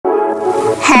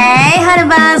honey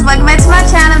buns, welcome back to my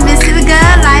channel, Mississippi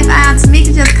Girl Life. I am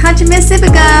Tamika, just country Mississippi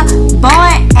girl,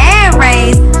 born and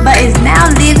raised, but is now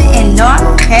living in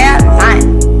North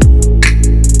Carolina.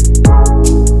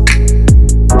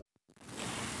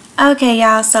 Okay,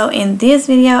 y'all, so in this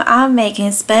video, I'm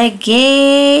making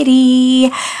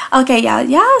spaghetti. Okay,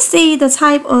 y'all see the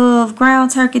type of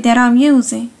ground turkey that I'm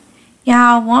using?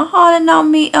 Y'all, one heart of no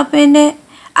meat up in there.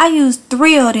 I used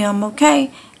 3 of them, okay?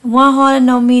 One heart of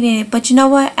no meat in it. But you know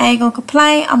what? I ain't gonna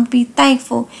complain. I'm gonna be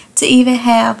thankful to even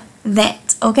have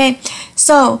that, okay?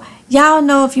 So, y'all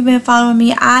know if you've been following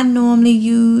me, I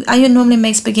normally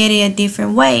make spaghetti a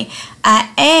different way. I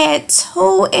add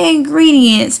 2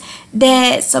 ingredients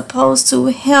that's supposed to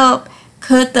help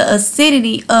cut the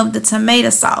acidity of the tomato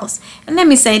sauce. And let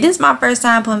me say, this is my first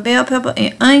time putting bell pepper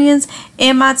and onions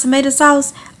in my tomato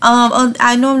sauce.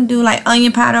 I normally do like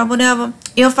onion powder or whatever,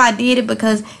 if I did it,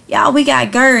 because y'all, we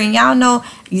got GER, and y'all know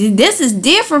this is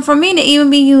different for me to even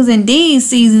be using these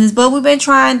seasonings, but we've been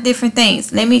trying different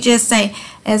things. Let me just say,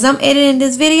 as I'm editing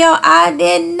this video, I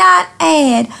did not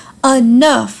add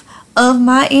enough of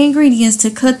my ingredients to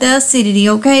cut the acidity,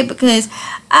 okay? Because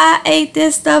I ate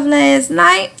this stuff last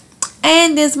night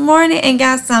and this morning and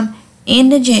got some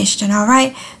indigestion, all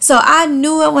right? So I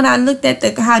knew it when I looked at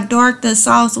how dark the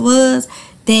sauce was,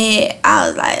 that I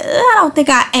was like, I don't think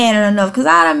I added enough, because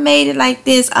I done made it like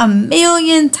this a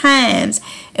million times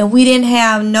and we didn't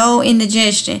have no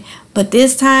indigestion. But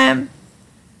this time,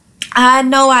 I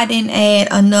know I didn't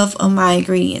add enough of my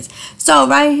ingredients. So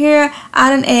right here, I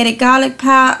done added garlic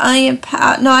powder, onion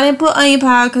powder. No, I didn't put onion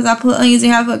powder because I put onions in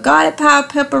here. I put garlic powder,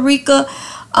 paprika,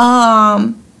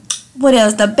 what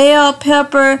else? The bell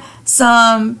pepper,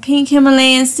 some pink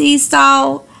Himalayan sea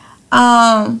salt,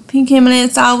 pink Himalayan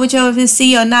salt, whichever if it's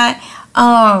sea or not,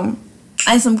 and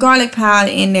some garlic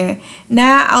powder in there.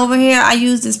 Now over here, I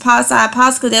use this pot-sized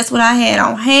pasta because that's what I had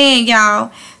on hand, y'all.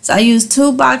 So I used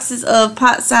 2 boxes of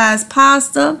pot-sized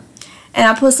pasta, and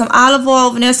I put some olive oil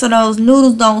over there so those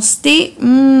noodles don't stick.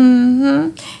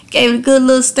 Gave it a good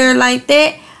little stir like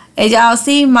that. As y'all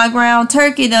see, my ground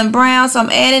turkey done brown, so I'm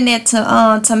adding that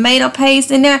to tomato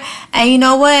paste in there. And you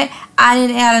know what? I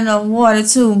didn't add enough water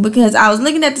too, because I was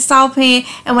looking at the saucepan,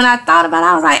 and when I thought about it,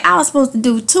 I was like, I was supposed to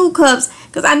do 2 cups,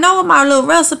 because I know what my little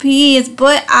recipe is,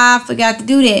 but I forgot to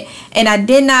do that, and I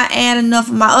did not add enough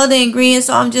of my other ingredients.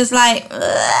 So I'm just like,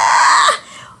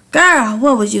 girl,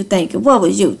 what was you thinking? What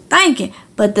was you thinking?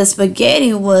 But the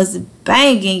spaghetti was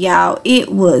banging, y'all.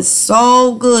 It was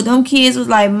so good. Them kids was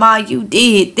like, Ma, you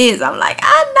did this. I'm like,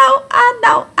 I know.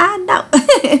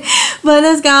 But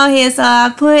let's go ahead. So I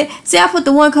put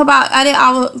the 1 cup out.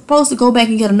 I was supposed to go back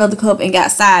and get another cup and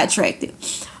got sidetracked.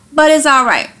 But it's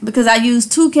alright, because I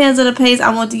used 2 cans of the paste.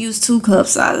 I want to use 2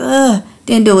 cups. So I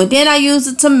didn't do it. Then I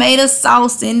used the tomato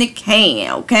sauce in the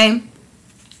can, okay?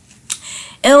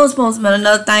 It was supposed to be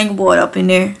another thing of water up in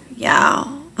there,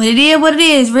 y'all. But it is what it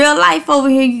is. Real life over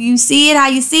here. You see it how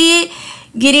you see it.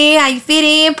 Get in how you fit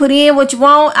in. Put in what you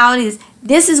want. All this.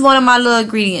 This is one of my little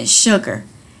ingredients, sugar.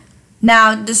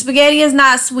 Now, the spaghetti is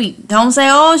not sweet. Don't say,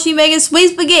 oh, she making sweet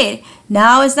spaghetti.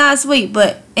 No, it's not sweet.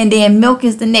 And then milk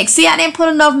is the next. See, I didn't put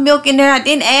enough milk in there. I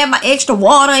didn't add my extra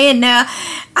water in there.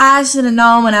 I should have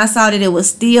known when I saw that it was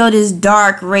still this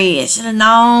dark red. Should have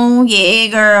known. Yeah,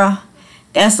 girl.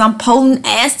 That's some potent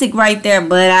acid right there,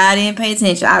 but I didn't pay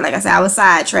attention. Like I said, I was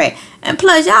sidetracked. And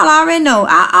plus, y'all already know,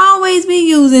 I always be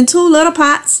using 2 little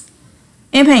pots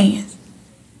and pans.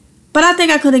 But I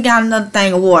think I could have got another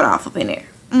thing of water off up in there.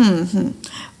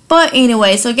 But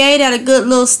anyway, so gave that a good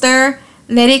little stir.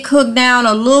 Let it cook down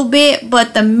a little bit.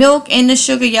 But the milk and the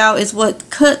sugar, y'all, is what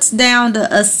cuts down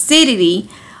the acidity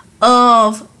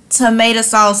of tomato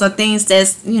sauce or things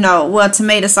that's, you know, well,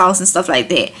 tomato sauce and stuff like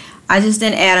that. I just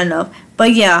didn't add enough.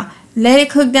 But yeah, let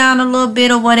it cook down a little bit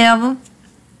or whatever.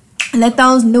 Let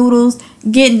those noodles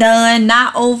get done,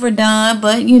 not overdone,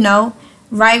 but you know,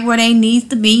 right where they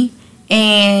need to be.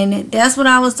 And that's what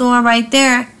I was doing right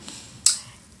there.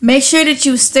 Make sure that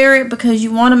you stir it, because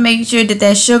you want to make sure that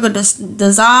that sugar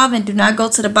dissolve and do not go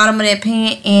to the bottom of that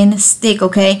pan and stick,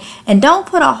 okay? And don't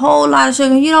put a whole lot of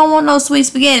sugar. You don't want no sweet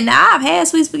spaghetti. Now, I've had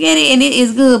sweet spaghetti and it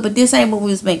is good, but this ain't what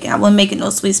we was making. I wasn't making no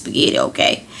sweet spaghetti,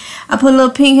 okay? I put a little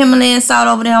pink Himalayan salt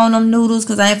over there on them noodles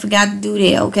because I forgot to do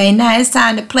that, okay? Now it's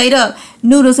time to plate up.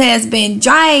 Noodles has been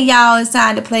drying, y'all. It's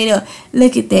time to plate up.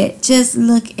 Look at that. Just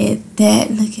look at that.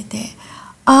 Look at that.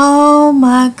 Oh,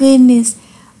 my goodness.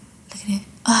 Look at that.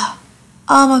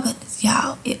 Oh my goodness,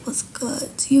 y'all, it was good.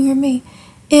 You hear me?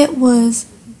 It was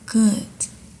good.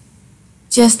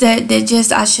 Just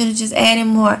I should have just added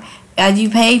more. You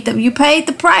paid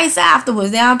the price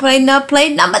afterwards. Now I'm playing up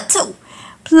plate number 2.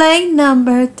 Plate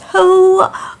number 2.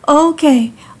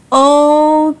 Okay.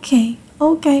 Okay.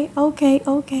 Okay.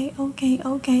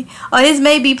 Or this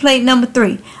may be plate number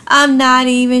 3. I'm not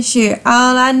even sure.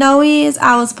 All I know is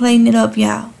I was plating it up,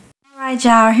 y'all. Alright,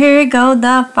 y'all. Here go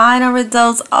the final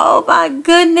results. Oh my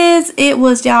goodness. It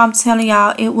was, y'all, I'm telling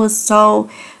y'all, it was so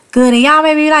good. And y'all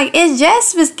may be like, it's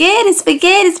just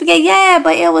spaghetti. Yeah,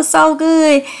 but it was so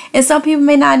good. And some people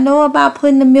may not know about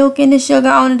putting the milk and the sugar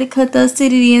on it to cut the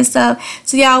acidity and stuff.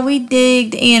 So y'all, we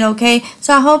digged in, okay?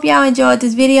 So I hope y'all enjoyed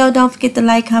this video. Don't forget to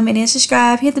like, comment, and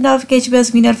subscribe. Hit the notification bell so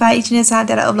you be notified each and every time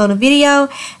that I upload a video.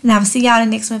 And I will see y'all in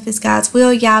the next one if it's God's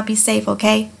will. Y'all be safe,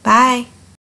 okay? Bye.